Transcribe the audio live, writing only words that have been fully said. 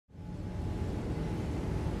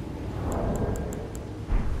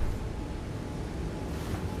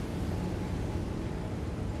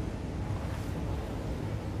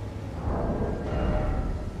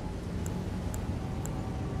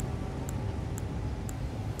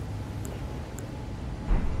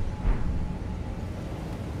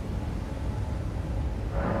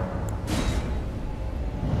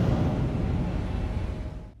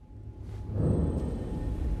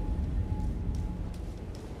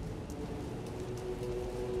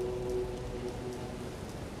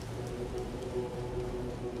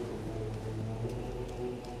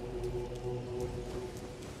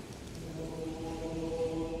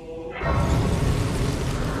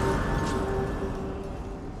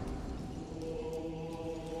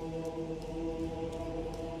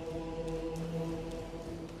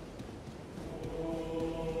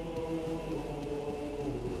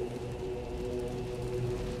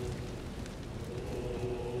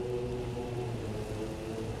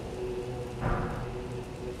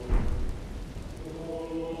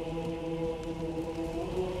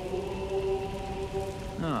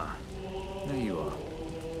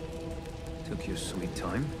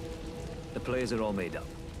The players are all made up.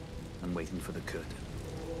 I'm waiting for the curtain.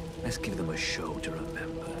 Let's give them a show to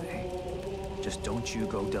remember, eh? Just don't you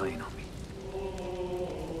go dying on me.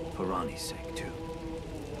 For Ronnie's sake, too.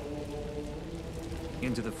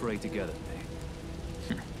 Into the fray together,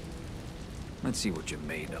 eh? Let's see what you're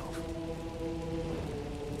made of.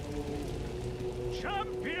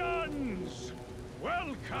 Champions!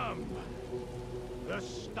 Welcome! The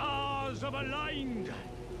stars have aligned!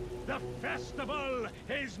 The festival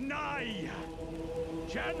is nigh!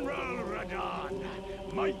 General Radahn,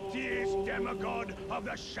 mightiest demigod of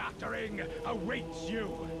the Shattering, awaits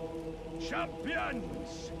you!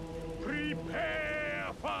 Champions,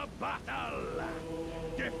 prepare for battle!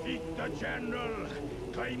 Defeat the General,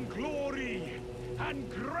 claim glory, and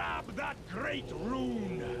grab that great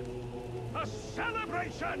rune! A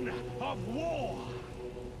celebration of war!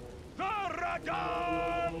 The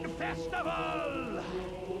Radahn Festival!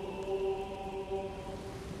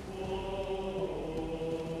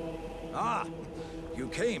 Ah, you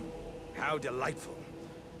came. How delightful.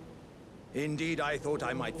 Indeed, I thought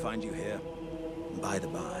I might find you here. By the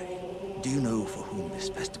by, do you know for whom this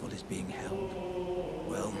festival is being held?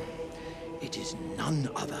 Well, it is none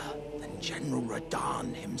other than General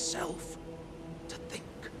Radahn himself. To think,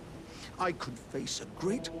 I could face a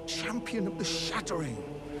great champion of the Shattering,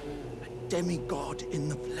 a demigod in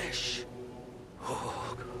the flesh.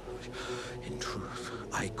 Oh, God. In truth,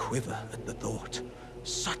 I quiver at the thought.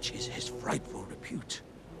 Such is his frightful repute.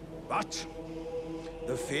 But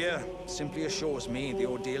the fear simply assures me the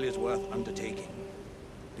ordeal is worth undertaking.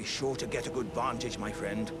 Be sure to get a good vantage, my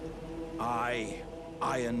friend. I,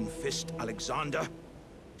 Iron Fist Alexander,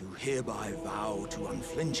 do hereby vow to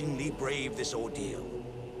unflinchingly brave this ordeal.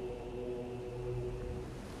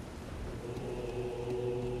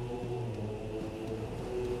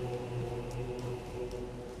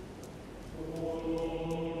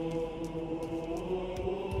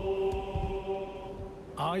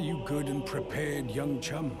 Are you good and prepared, young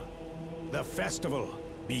chum? The festival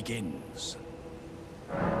begins.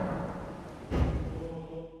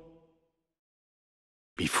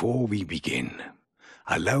 Before we begin,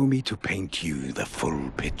 allow me to paint you the full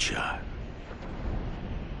picture.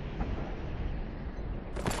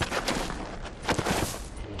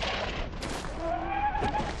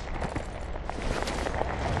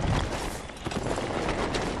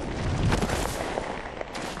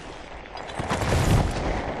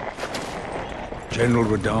 General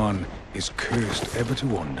Radahn is cursed ever to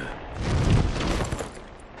wander.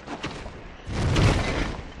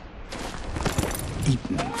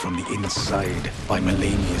 Eaten from the inside by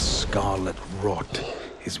Melania's scarlet rot,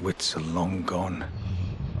 his wits are long gone.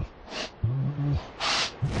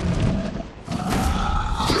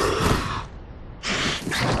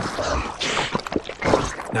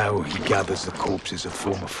 Now he gathers the corpses of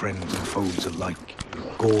former friends and foes alike,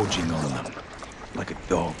 gorging on them like a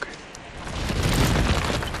dog.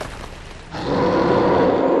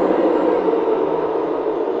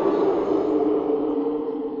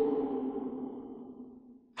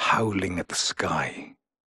 Howling at the sky.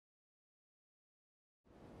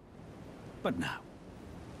 But now,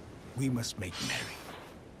 we must make merry.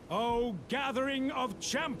 O gathering of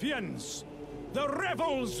champions! The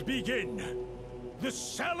revels begin! The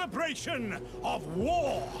celebration of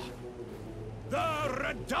war! The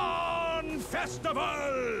Radahn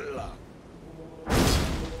Festival!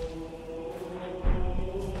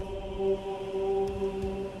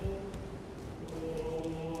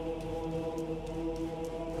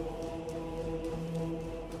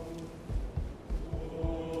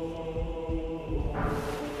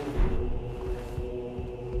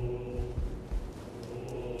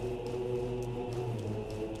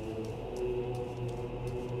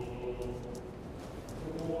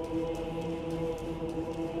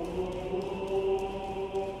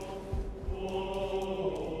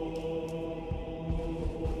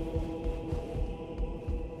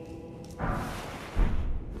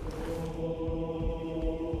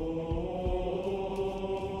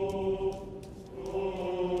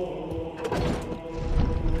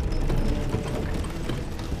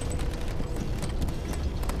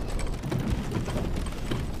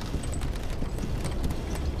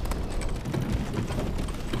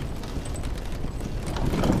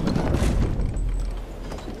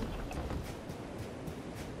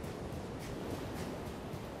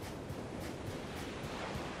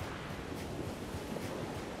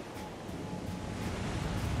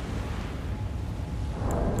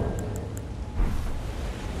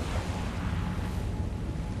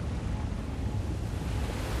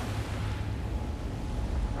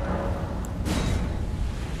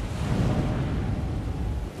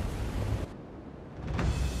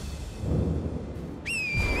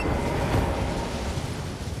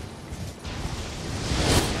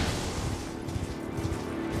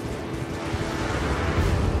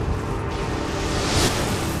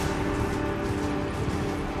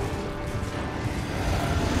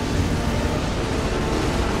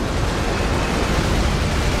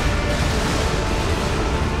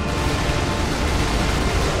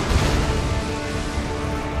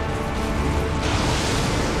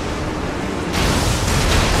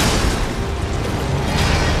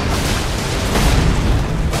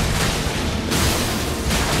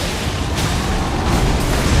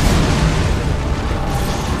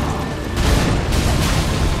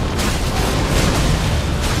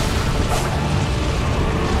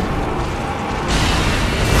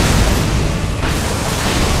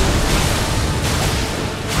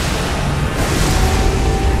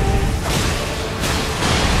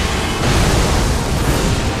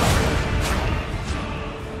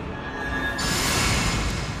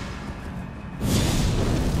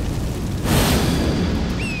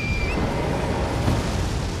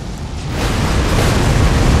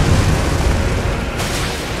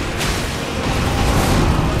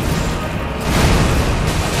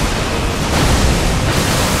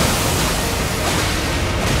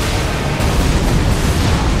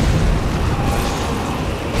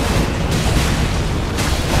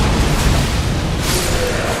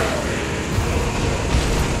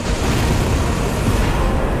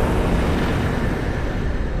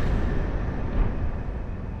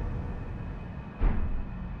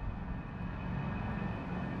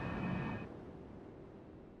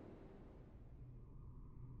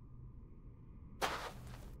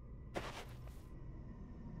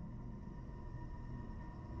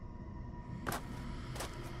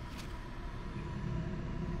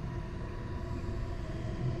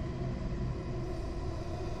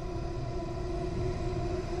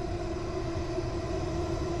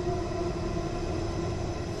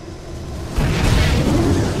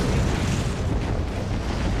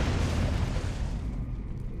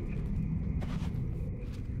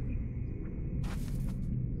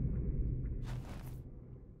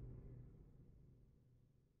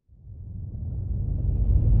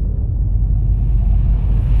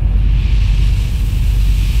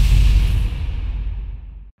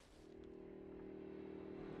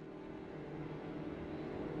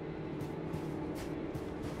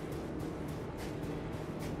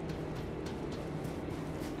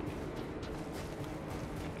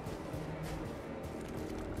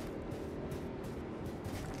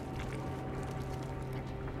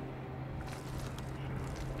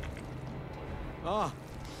 Ah,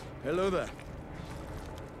 hello there.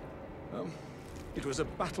 It was a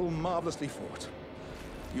battle marvelously fought.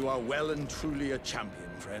 You are well and truly a champion,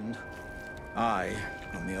 friend. I,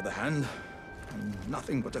 on the other hand, am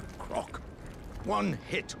nothing but a crock. One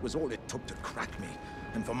hit was all it took to crack me,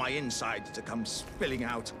 and for my insides to come spilling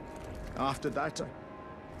out. After that,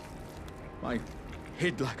 I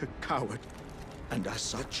hid like a coward. And as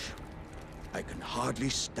such, I can hardly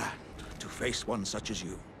stand to face one such as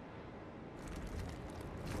you.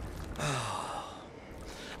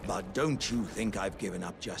 But don't you think I've given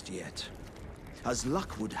up just yet. As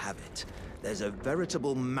luck would have it, there's a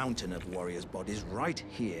veritable mountain of warriors' bodies right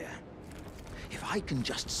here. If I can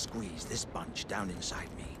just squeeze this bunch down inside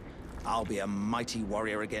me, I'll be a mighty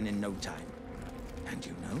warrior again in no time. And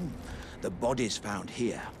you know, the bodies found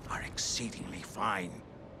here are exceedingly fine.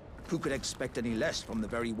 Who could expect any less from the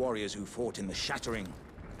very warriors who fought in the Shattering?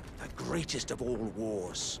 The greatest of all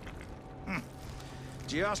wars.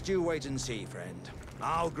 Just you wait and see, friend.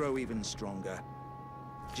 I'll grow even stronger.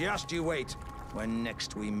 Just you wait when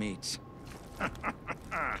next we meet.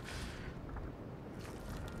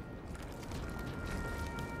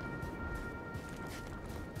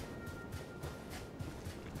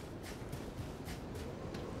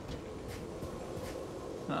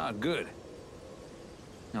 Ah, good.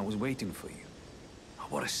 I was waiting for you.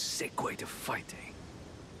 What a sick way to fight, eh?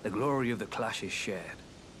 The glory of the clash is shared.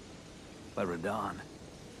 By Radahn.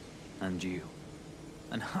 And you.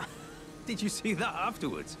 And did you see that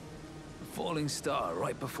afterwards? A falling star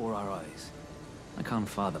right before our eyes. I can't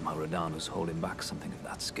fathom how Radahn was holding back something of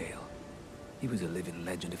that scale. He was a living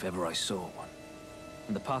legend if ever I saw one.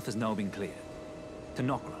 And the path has now been cleared. To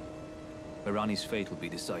Nokron, where Ranni's fate will be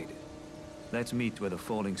decided. Let's meet where the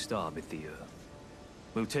falling star bit the earth.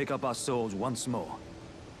 We'll take up our souls once more.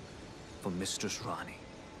 For Mistress Ranni.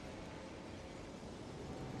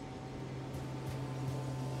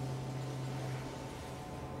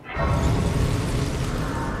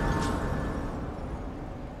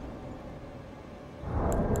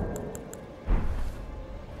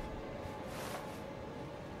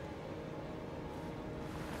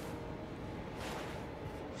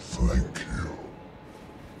 Thank